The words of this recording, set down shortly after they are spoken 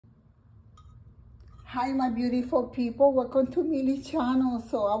Hi my beautiful people, welcome to Millie's channel.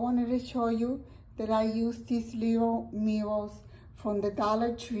 So I wanted to show you that I use these little mirrors from the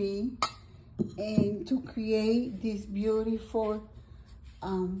Dollar Tree and to create this beautiful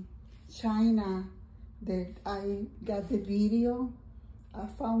china that I got the video. I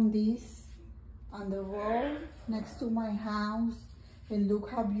found this on the road next to my house and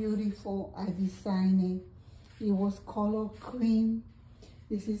look how beautiful I designed it. It was color cream.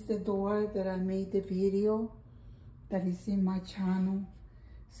 This is the door that I made the video that is in my channel.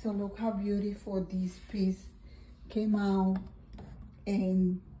 So look how beautiful this piece came out,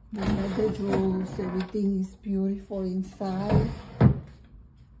 and you know the drawers, everything is beautiful inside.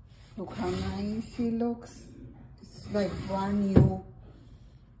 Look how nice it looks. It's like brand new.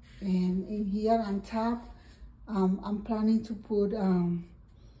 And in here on top, I'm planning to put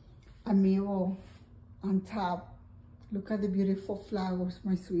a mirror on top. Look at the beautiful flowers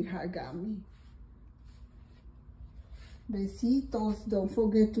my sweetheart got me. Besitos. Don't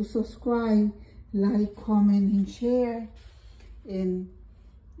forget to subscribe, like, comment, and share. And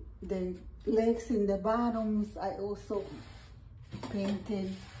the legs and the bottoms, I also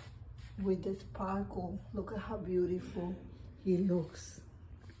painted with the sparkle. Look at how beautiful it looks.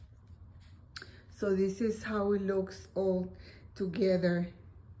 So this is how it looks all together.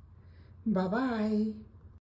 Bye-bye.